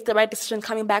I make the right decision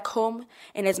coming back home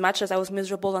in as much as I was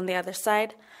miserable on the other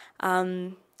side?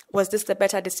 Was this the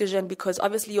better decision? Because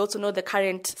obviously you also know the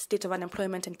current state of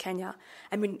unemployment in Kenya.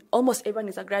 I mean, almost everyone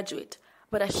is a graduate,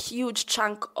 but a huge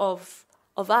chunk of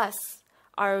us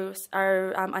are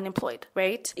unemployed,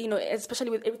 right? You know, especially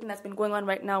with everything that's been going on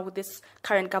right now with this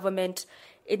current government,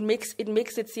 it makes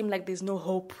it seem like there's no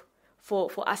hope for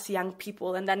us young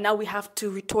people, and that now we have to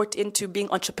retort into being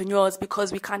entrepreneurs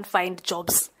because we can't find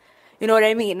jobs. You know what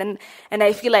I mean? And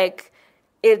I feel like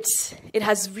it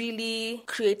has really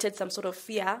created some sort of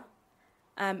fear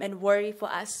and worry for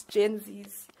us Gen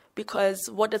Zs, because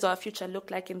what does our future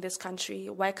look like in this country?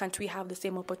 Why can't we have the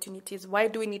same opportunities? Why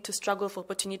do we need to struggle for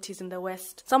opportunities in the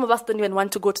West? Some of us don't even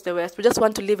want to go to the West. We just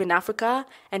want to live in Africa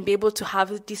and be able to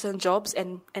have decent jobs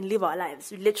and live our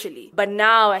lives, literally. But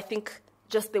now I think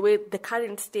just the way the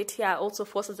current state here also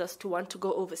forces us to want to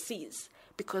go overseas,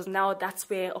 because now that's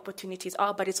where opportunities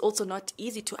are, but it's also not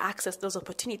easy to access those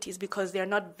opportunities because they're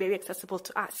not very accessible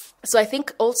to us. So I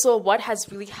think also what has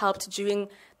really helped during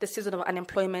the season of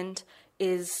unemployment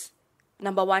is,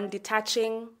 number one,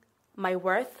 detaching my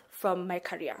worth from my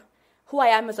career. Who I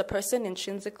am as a person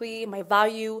intrinsically, my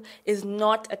value is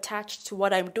not attached to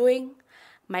what I'm doing,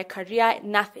 my career,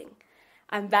 nothing.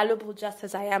 I'm valuable just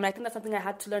as I am. And I think that's something I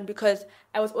had to learn, because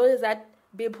I was always that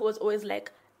babe who was always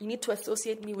like, you need to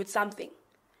associate me with something.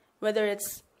 Whether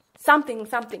it's something,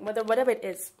 whatever it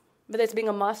is. Whether it's being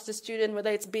a master's student, whether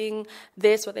it's being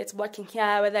this, whether it's working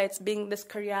here, whether it's being this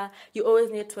career, you always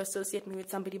need to associate me with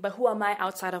somebody. But who am I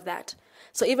outside of that?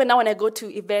 So even now when I go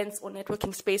to events or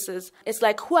networking spaces, it's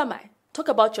like, who am I? Talk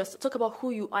about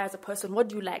who you are as a person. What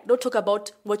do you like? Don't talk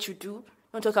about what you do.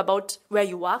 Don't talk about where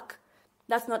you work.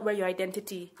 That's not where your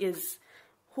identity is.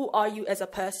 Who are you as a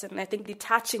person? And I think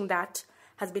detaching that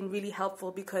has been really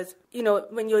helpful, because, you know,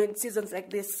 when you're in seasons like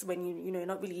this, when you're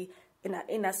not really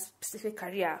in a specific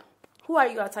career, who are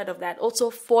you outside of that?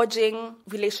 Also forging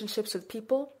relationships with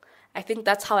people. I think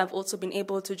that's how I've also been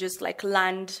able to just like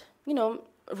land,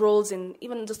 roles in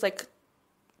even just like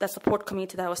the support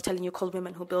community that I was telling you called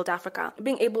Women Who Build Africa.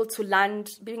 Being able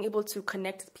to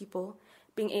connect with people,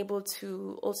 being able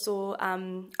to also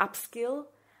upskill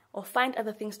or find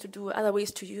other things to do, other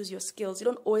ways to use your skills. You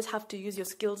don't always have to use your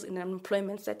skills in an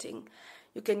employment setting.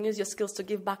 You can use your skills to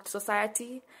give back to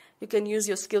society. You can use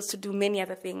your skills to do many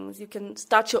other things. You can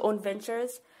start your own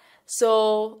ventures.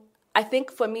 So I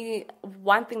think for me,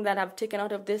 one thing that I've taken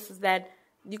out of this is that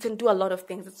you can do a lot of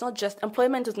things. It's not just,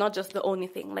 employment is not just the only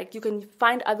thing. Like, you can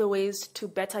find other ways to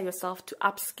better yourself, to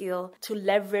upskill, to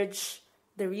leverage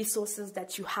the resources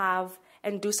that you have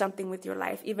and do something with your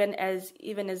life, even as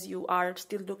you are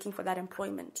still looking for that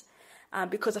employment.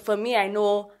 Because for me, I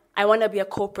know I want to be a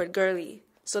corporate girly.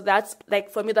 So that's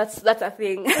like, for me, that's a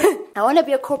thing. I want to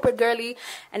be a corporate girly,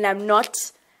 and I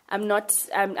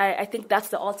think that's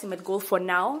the ultimate goal for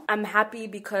now. I'm happy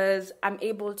because I'm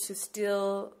able to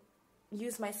still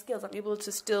use my skills. I'm able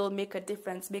to still make a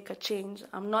difference, make a change.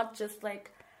 I'm not just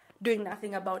like doing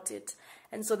nothing about it.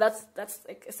 And so that's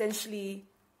like essentially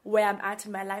where I'm at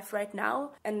in my life right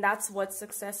now. And that's what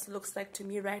success looks like to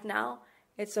me right now.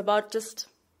 It's about just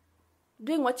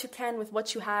doing what you can with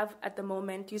what you have at the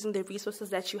moment, using the resources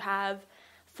that you have,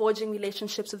 forging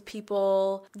relationships with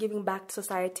people, giving back to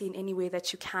society in any way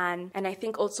that you can. And I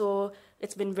think also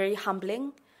it's been very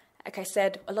humbling. Like I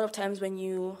said, a lot of times when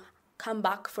you come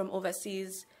back from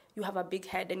overseas, you have a big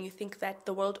head and you think that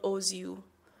the world owes you,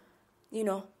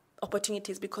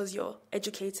 opportunities because you're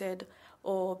educated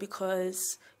or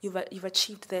because you've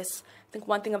achieved this. I think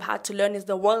one thing I've had to learn is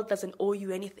the world doesn't owe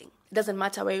you anything. It doesn't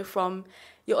matter where you're from.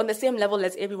 You're on the same level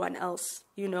as everyone else,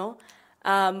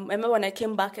 I remember when I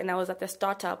came back and I was at the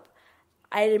startup,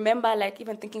 I remember like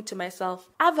even thinking to myself,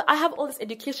 I have all this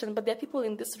education, but there are people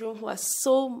in this room who are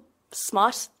so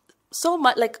smart, so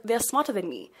much, like they're smarter than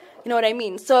me. You know what I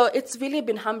mean? So it's really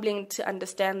been humbling to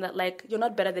understand that like you're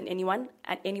not better than anyone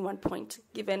at any one point,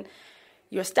 given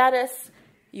your status,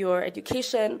 your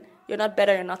education. You're not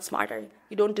better, you're not smarter.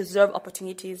 You don't deserve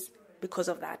opportunities because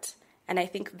of that. And I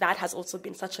think that has also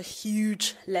been such a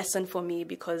huge lesson for me,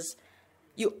 because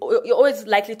you're always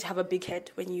likely to have a big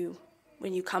head when you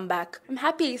come back. I'm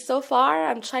happy so far.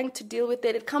 I'm trying to deal with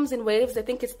it. It comes in waves. I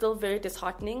think it's still very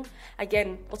disheartening.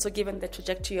 Again, also given the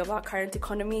trajectory of our current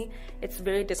economy, it's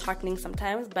very disheartening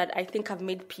sometimes, but I think I've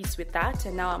made peace with that.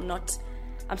 And now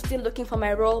I'm still looking for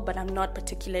my role, but I'm not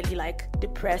particularly like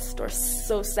depressed or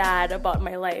so sad about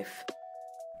my life.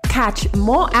 Catch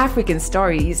more African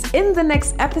stories in the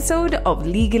next episode of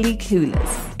Legally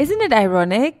Clueless. Isn't it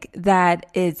ironic that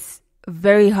it's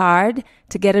very hard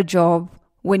to get a job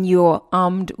when you're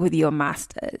armed with your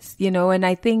masters, and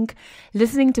I think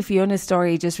listening to Fiona's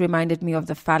story just reminded me of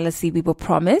the fallacy we were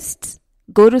promised.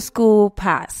 Go to school,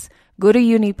 pass. Go to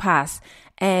uni, pass.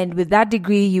 And with that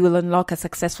degree, you will unlock a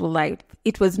successful life.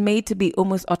 It was made to be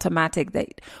almost automatic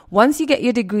that once you get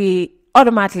your degree,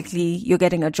 automatically you're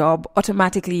getting a job,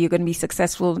 automatically you're going to be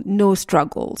successful, no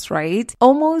struggles, right?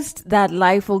 Almost that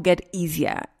life will get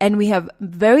easier. And we have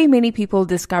very many people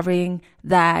discovering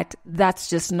that that's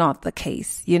just not the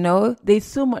case. You know, there's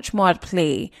so much more at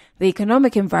play. The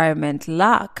economic environment,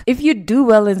 luck. If you do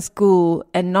well in school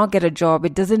and not get a job,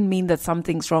 it doesn't mean that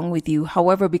something's wrong with you.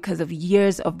 However, because of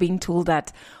years of being told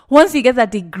that once you get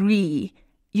that degree,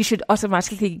 you should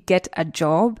automatically get a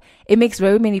job, it makes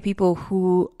very many people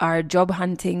who are job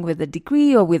hunting with a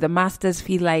degree or with a master's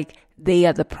feel like they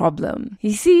are the problem.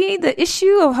 You see the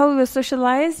issue of how we were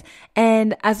socialized?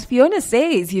 And as Fiona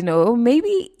says, you know,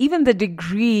 maybe even the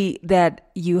degree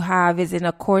that you have is in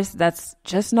a course that's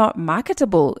just not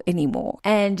marketable anymore.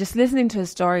 And just listening to a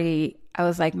story, I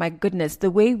was like, my goodness,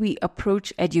 the way we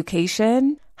approach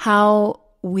education, how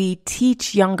we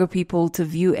teach younger people to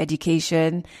view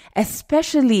education,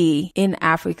 especially in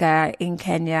Africa, in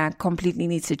Kenya, completely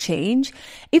needs to change.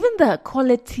 Even the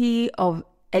quality of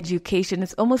education,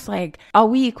 it's almost like, are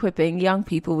we equipping young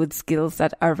people with skills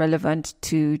that are relevant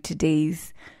to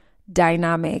today's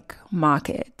dynamic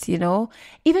market? You know,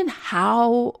 even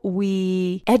how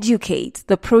we educate,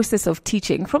 the process of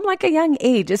teaching from like a young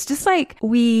age, it's just like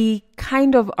we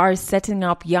kind of are setting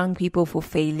up young people for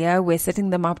failure. We're setting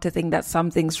them up to think that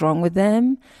something's wrong with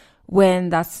them when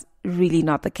that's really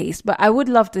not the case. But I would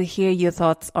love to hear your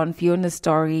thoughts on Fiona's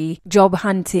story, job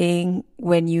hunting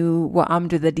when you were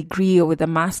armed with a degree or with a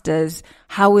master's.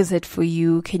 How is it for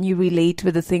you? Can you relate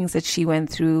with the things that she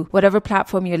went through? Whatever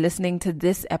platform you're listening to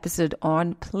this episode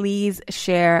on, please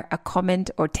share a comment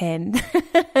or 10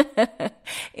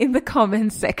 in the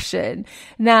comments section.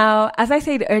 Now, as I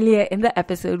said earlier in the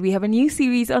episode, we have a new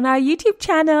series on our YouTube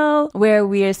channel where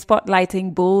we are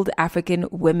spotlighting bold African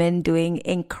women doing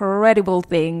incredible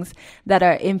things that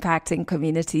are impacting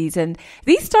communities. And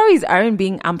these stories aren't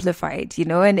being amplified, you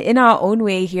know, and in our own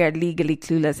way here at Legally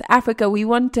Clueless Africa, we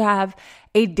want to have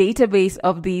a database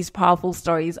of these powerful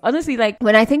stories. Honestly, like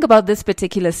when I think about this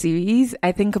particular series,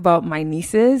 I think about my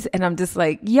nieces and I'm just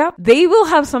like, yep, they will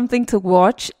have something to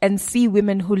watch and see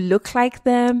women who look like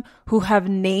them, who have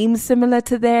names similar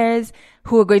to theirs,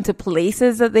 who are going to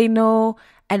places that they know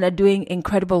and are doing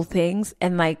incredible things.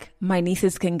 And like my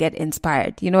nieces can get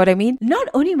inspired. You know what I mean? Not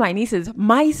only my nieces,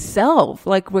 myself,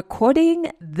 like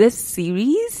recording this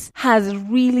series has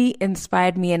really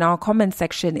inspired me. And our comment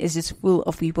section is just full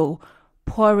of people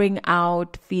pouring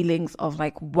out feelings of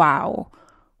like, wow,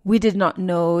 we did not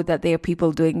know that there are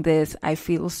people doing this. I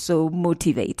feel so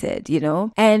motivated, you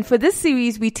know? And for this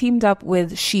series, we teamed up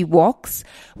with She Walks,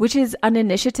 which is an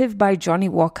initiative by Johnny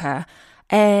Walker.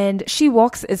 And She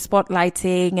Walks is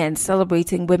spotlighting and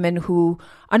celebrating women who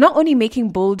are not only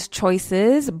making bold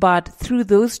choices, but through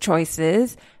those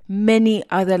choices, many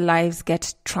other lives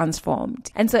get transformed.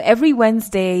 And so every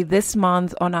Wednesday this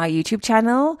month on our YouTube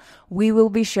channel, we will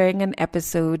be sharing an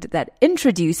episode that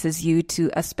introduces you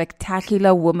to a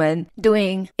spectacular woman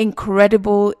doing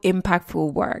incredible,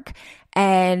 impactful work.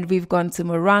 And we've gone to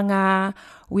Muranga,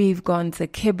 we've gone to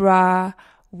Kibra,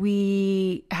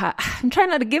 I'm trying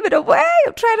not to give it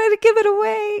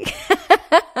away.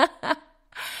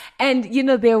 And, you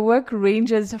know, their work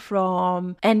ranges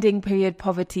from ending period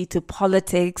poverty to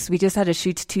politics. We just had a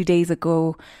shoot 2 days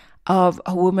ago of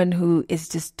a woman who is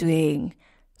just doing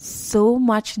so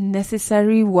much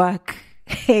necessary work,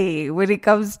 when it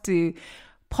comes to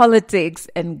politics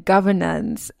and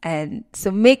governance. And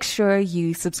so make sure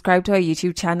you subscribe to our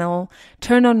YouTube channel,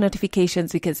 turn on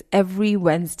notifications because every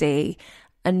Wednesday,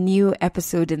 a new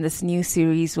episode in this new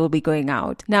series will be going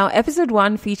out. Now, episode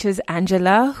 1 features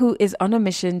Angela, who is on a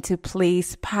mission to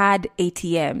place pad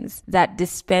ATMs that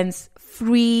dispense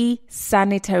free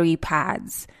sanitary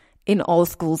pads in all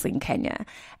schools in Kenya.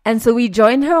 And so we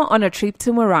joined her on a trip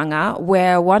to Muranga,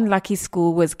 where one lucky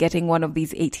school was getting one of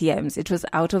these ATMs. It was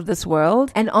out of this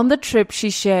world. And on the trip,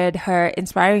 she shared her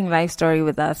inspiring life story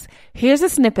with us. Here's a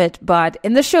snippet, but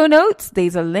in the show notes,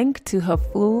 there's a link to her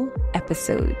full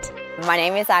episode. My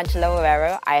name is Angela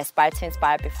Warrero. I aspire to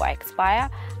inspire before I expire.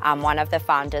 I'm one of the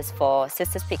founders for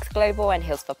Sister Speaks Global and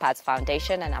Heals for Pads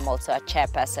Foundation, and I'm also a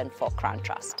chairperson for Crown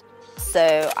Trust.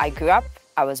 So I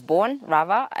was born,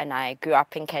 and I grew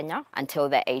up in Kenya until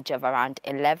the age of around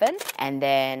 11. And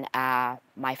then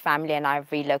my family and I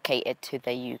relocated to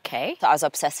the UK. So I was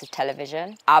obsessed with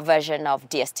television. Our version of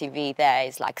DSTV there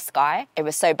is like Sky. It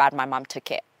was so bad my mum took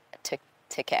it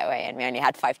away, and we only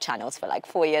had 5 channels for like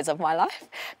 4 years of my life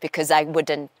because I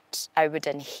wouldn't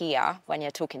hear when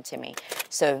you're talking to me.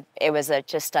 So it was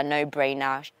just a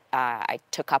no-brainer. I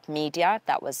took up media.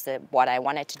 That was what I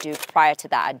wanted to do. Prior to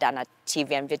that, I'd done a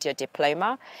TV and video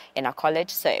diploma in a college,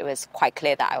 so it was quite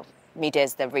clear that media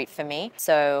is the route for me.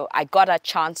 So I got a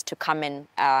chance to come and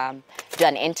do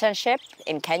an internship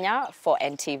in Kenya for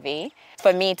NTV.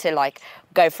 For me to like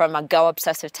go from a girl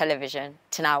obsessed with television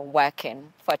to now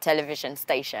working for a television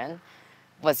station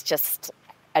was just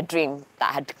a dream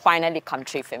that had finally come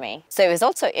true for me. So it was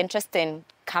also interesting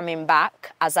coming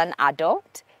back as an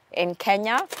adult in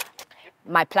Kenya.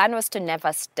 My plan was to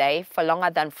never stay for longer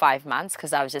than 5 months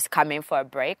because I was just coming for a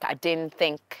break. I didn't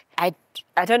think, I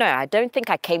don't think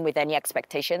I came with any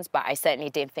expectations, but I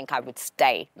certainly didn't think I would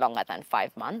stay longer than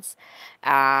 5 months.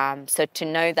 So to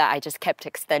know that I just kept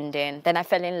extending, then I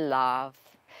fell in love.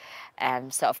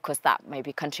 So of course that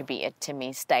maybe contributed to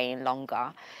me staying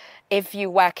longer. If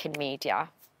you work in media,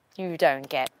 you don't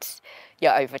get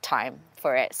your overtime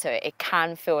for it. So it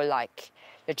can feel like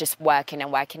you're just working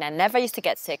and working. I never used to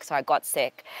get sick, so I got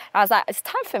sick. I was like, it's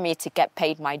time for me to get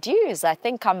paid my dues. I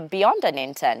think I'm beyond an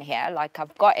intern here. Like,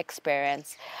 I've got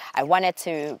experience. I wanted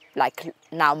to, like,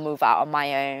 now move out on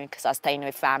my own because I was staying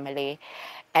with family.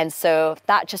 And so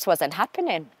that just wasn't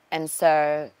happening. And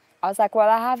so I was like, well,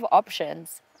 I have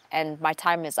options and my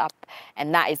time is up.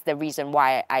 And that is the reason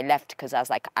why I left, because I was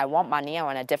like, I want money. I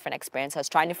want a different experience. I was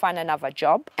trying to find another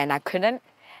job and I couldn't.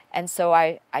 And so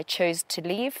I chose to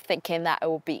leave, thinking that it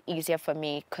would be easier for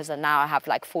me because now I have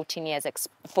like 14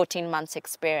 months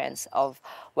experience of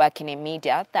working in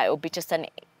media, that it would be just an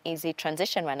easy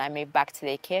transition when I moved back to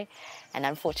the UK. And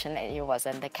unfortunately, it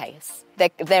wasn't the case.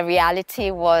 The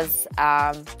reality was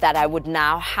that I would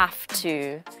now have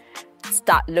to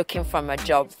start looking for a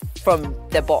job from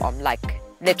the bottom, like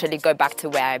literally go back to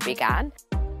where I began.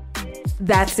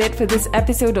 That's it for this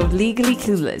episode of Legally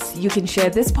Clueless. You can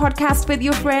share this podcast with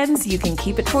your friends. You can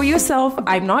keep it for yourself.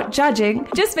 I'm not judging.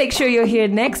 Just make sure you're here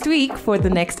next week for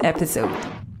the next episode.